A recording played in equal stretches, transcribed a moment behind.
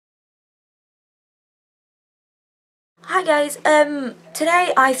Hi guys,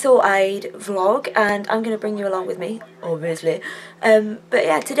 today I thought I'd vlog and I'm going to bring you along with me, obviously. But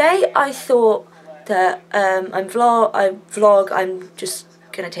yeah, today I thought that I'm just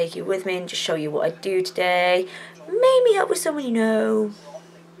going to take you with me and just show you what I do today. Maybe up with someone you know.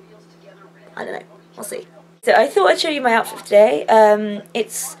 I don't know, we'll see. So I thought I'd show you my outfit for today.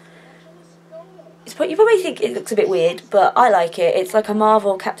 You probably think it looks a bit weird, but I like it. It's like a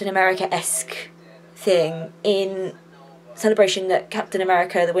Marvel Captain America-esque thing in celebration that Captain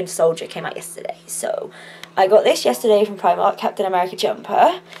America the Winter Soldier came out yesterday. So I got this yesterday from Primark, Captain America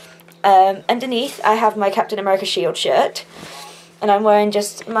jumper. Underneath I have my Captain America shield shirt, and I'm wearing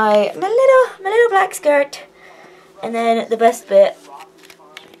just my little black skirt, and then the best bit,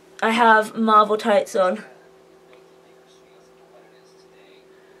 I have Marvel tights on.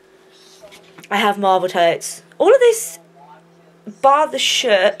 I have Marvel tights. All of this, bar the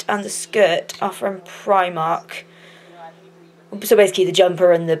shirt and the skirt, are from Primark. So basically the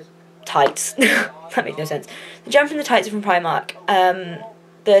jumper and the tights. That makes no sense. The jumper and the tights are from Primark.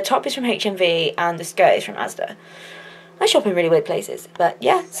 The top is from HMV and the skirt is from Asda. I shop in really weird places. But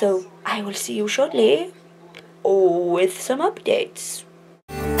yeah, so I will see you shortly with some updates.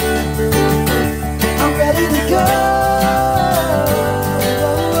 I'm ready to go.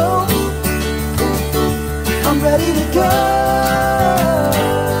 I'm ready to go.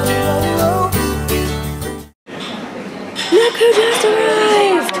 Look who just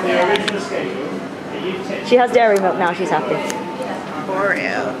arrived! She has dairy milk now, she's happy.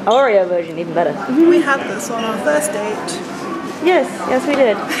 Oreo. Oreo version, even better. We had this on our first date. Yes we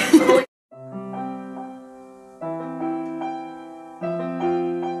did.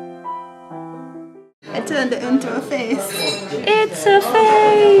 I turned it into a face. It's a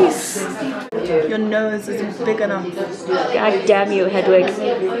face! Your nose isn't big enough. God damn you, Hedwig.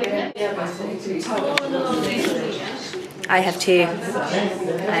 I have two.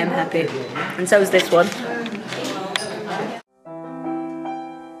 I am happy. And so is this one.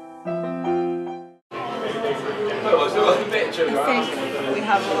 I think we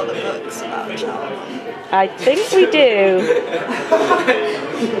have a lot of books about childhood. I think we do.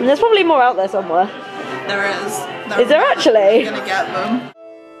 And there's probably more out there somewhere. There is. Is there actually? I'm gonna get them.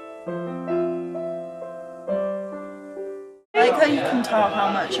 I like how you can tell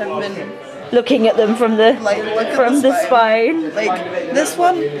how much I've been looking at them from the spine. Like this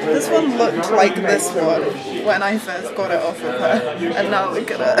one looked like this one when I first got it off of her, and now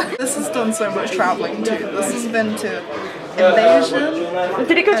look at it. This has done so much travelling too. This has been to Invasion.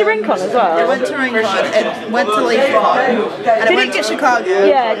 Did it go to Rincon as well? It went to Rincon, it went to Leafcon, and it went to Chicago.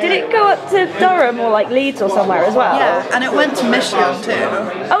 Yeah, did it go up to Durham or like Leeds or somewhere as well? Yeah, and it went to Michigan too.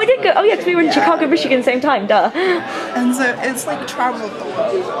 Oh, it did go. Oh yeah, because we were in Chicago, Michigan at the same time, duh. And so it's like travelled the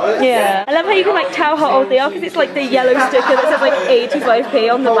world. Yeah. I love how you can like tell how old they are, because it's like the yellow sticker that says like 85p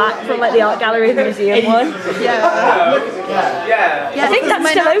on the back from like the art gallery of the museum one. Yeah. I think that's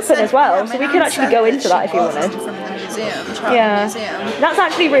still open as well, so we could actually go into that if you wanted. From the museum, museum. That's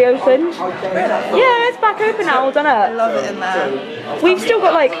actually reopened. Yeah, it's back open now, all done I up. love it in there. We've still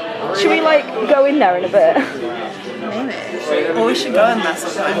got like, should we like go in there in a bit? Maybe. Or we should go in there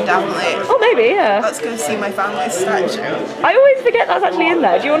sometime, definitely. Oh, maybe, yeah. Let's go see my family's statue. I always forget that's actually in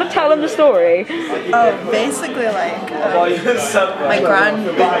there. Do you want to tell them the story? Oh, basically like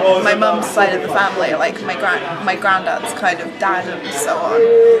my mum's side of the family, like my granddad's kind of dad and so on,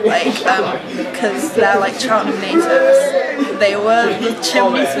 like because they're like Cheltenham natives. They were the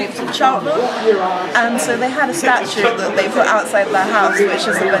chimney sweeps of Cheltenham, and so they had a statue that they put outside their house, which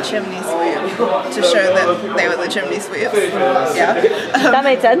is of a chimney sweep, to show that they were the chimney sweeps. Yeah. That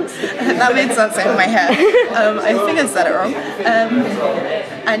made sense. That made sense in my head. I think I said it wrong.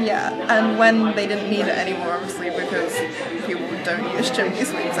 And yeah, and when they didn't need it anymore, obviously, because people don't use chimney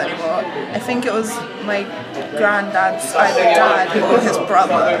sweeps anymore, I think it was my granddad's either dad or his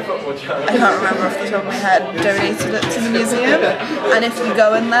brother, I can't remember off the top of my head, donated it to the museum. And if you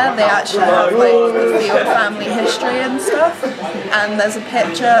go in there, they actually have like the field family history and stuff. And there's a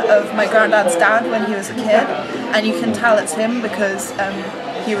picture of my granddad's dad when he was a kid, and you can tell it's him because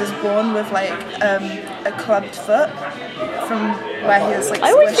he was born with like a clubbed foot from where he was like.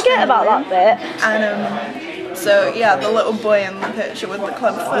 I always forget about that bit. And so yeah, the little boy in the picture with the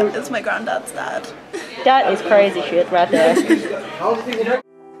clubbed foot is my granddad's dad. That is crazy shit right there.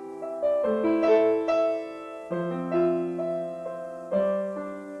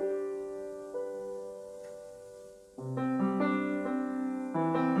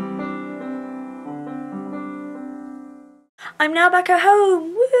 I'm now back at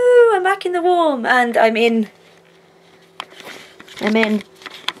home. Woo! I'm back in the warm, and I'm in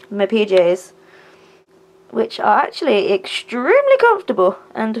my PJs. which are actually extremely comfortable,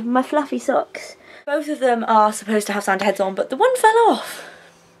 and my fluffy socks. Both of them are supposed to have Santa heads on, but the one fell off.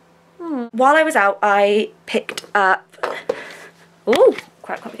 While I was out, I picked up... Ooh,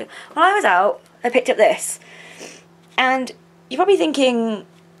 crap, can't be good. While I was out, I picked up this. And you're probably thinking,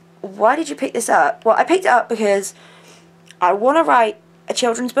 why did you pick this up? Well, I picked it up because I want to write a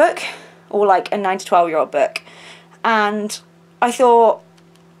children's book, or like a 9 to 12-year-old book. And I thought,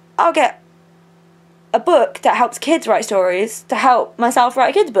 I'll get a book that helps kids write stories to help myself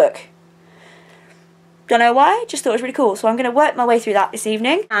write a kid's book. Don't know why, just thought it was really cool. So I'm going to work my way through that this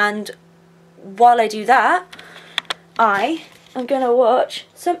evening. And while I do that, I am going to watch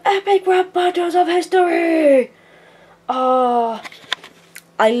some epic rap battles of history. Oh,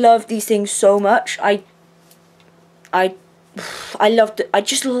 I love these things so much. I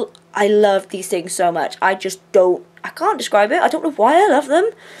love these things so much. I can't describe it. I don't know why I love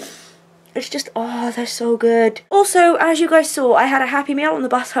them. It's just, oh, they're so good. Also, as you guys saw, I had a Happy Meal on the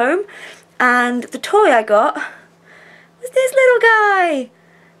bus home, and the toy I got was this little guy.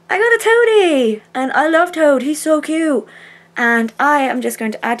 I got a Toadie, and I love Toad. He's so cute. And I am just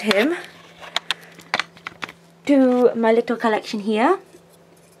going to add him to my little collection here.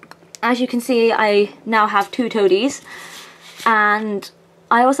 As you can see, I now have 2 Toadies, and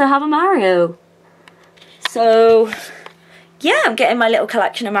I also have a Mario. So yeah, I'm getting my little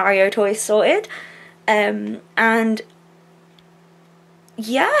collection of Mario toys sorted. And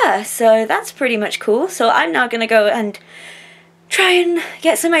yeah, so that's pretty much cool. So I'm now going to go and try and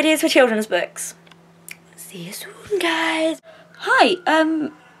get some ideas for children's books. See you soon, guys. Hi,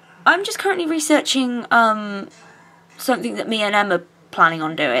 I'm just currently researching something that me and Em are planning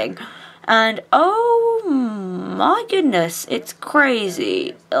on doing. And oh my goodness, it's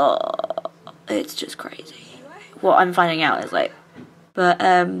crazy. Oh, it's just crazy what I'm finding out is like. But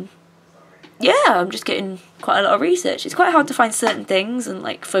yeah, I'm just getting quite a lot of research. It's quite hard to find certain things and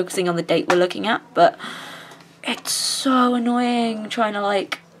like focusing on the date we're looking at, but it's so annoying trying to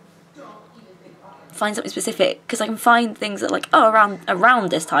like find something specific, because I can find things that like, oh,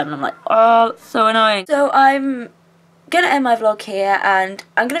 around this time, and I'm like, oh, that's so annoying. So I'm gonna end my vlog here, and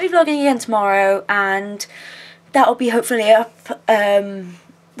I'm gonna be vlogging again tomorrow, and that'll be hopefully up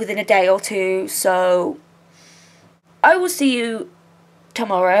within a day or two. So I will see you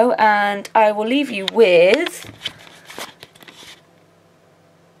tomorrow, and I will leave you with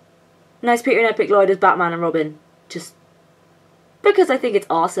Nice Peter and Epic Lloyd as Batman and Robin, just because I think it's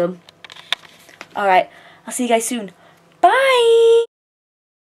awesome. Alright, I'll see you guys soon. Bye!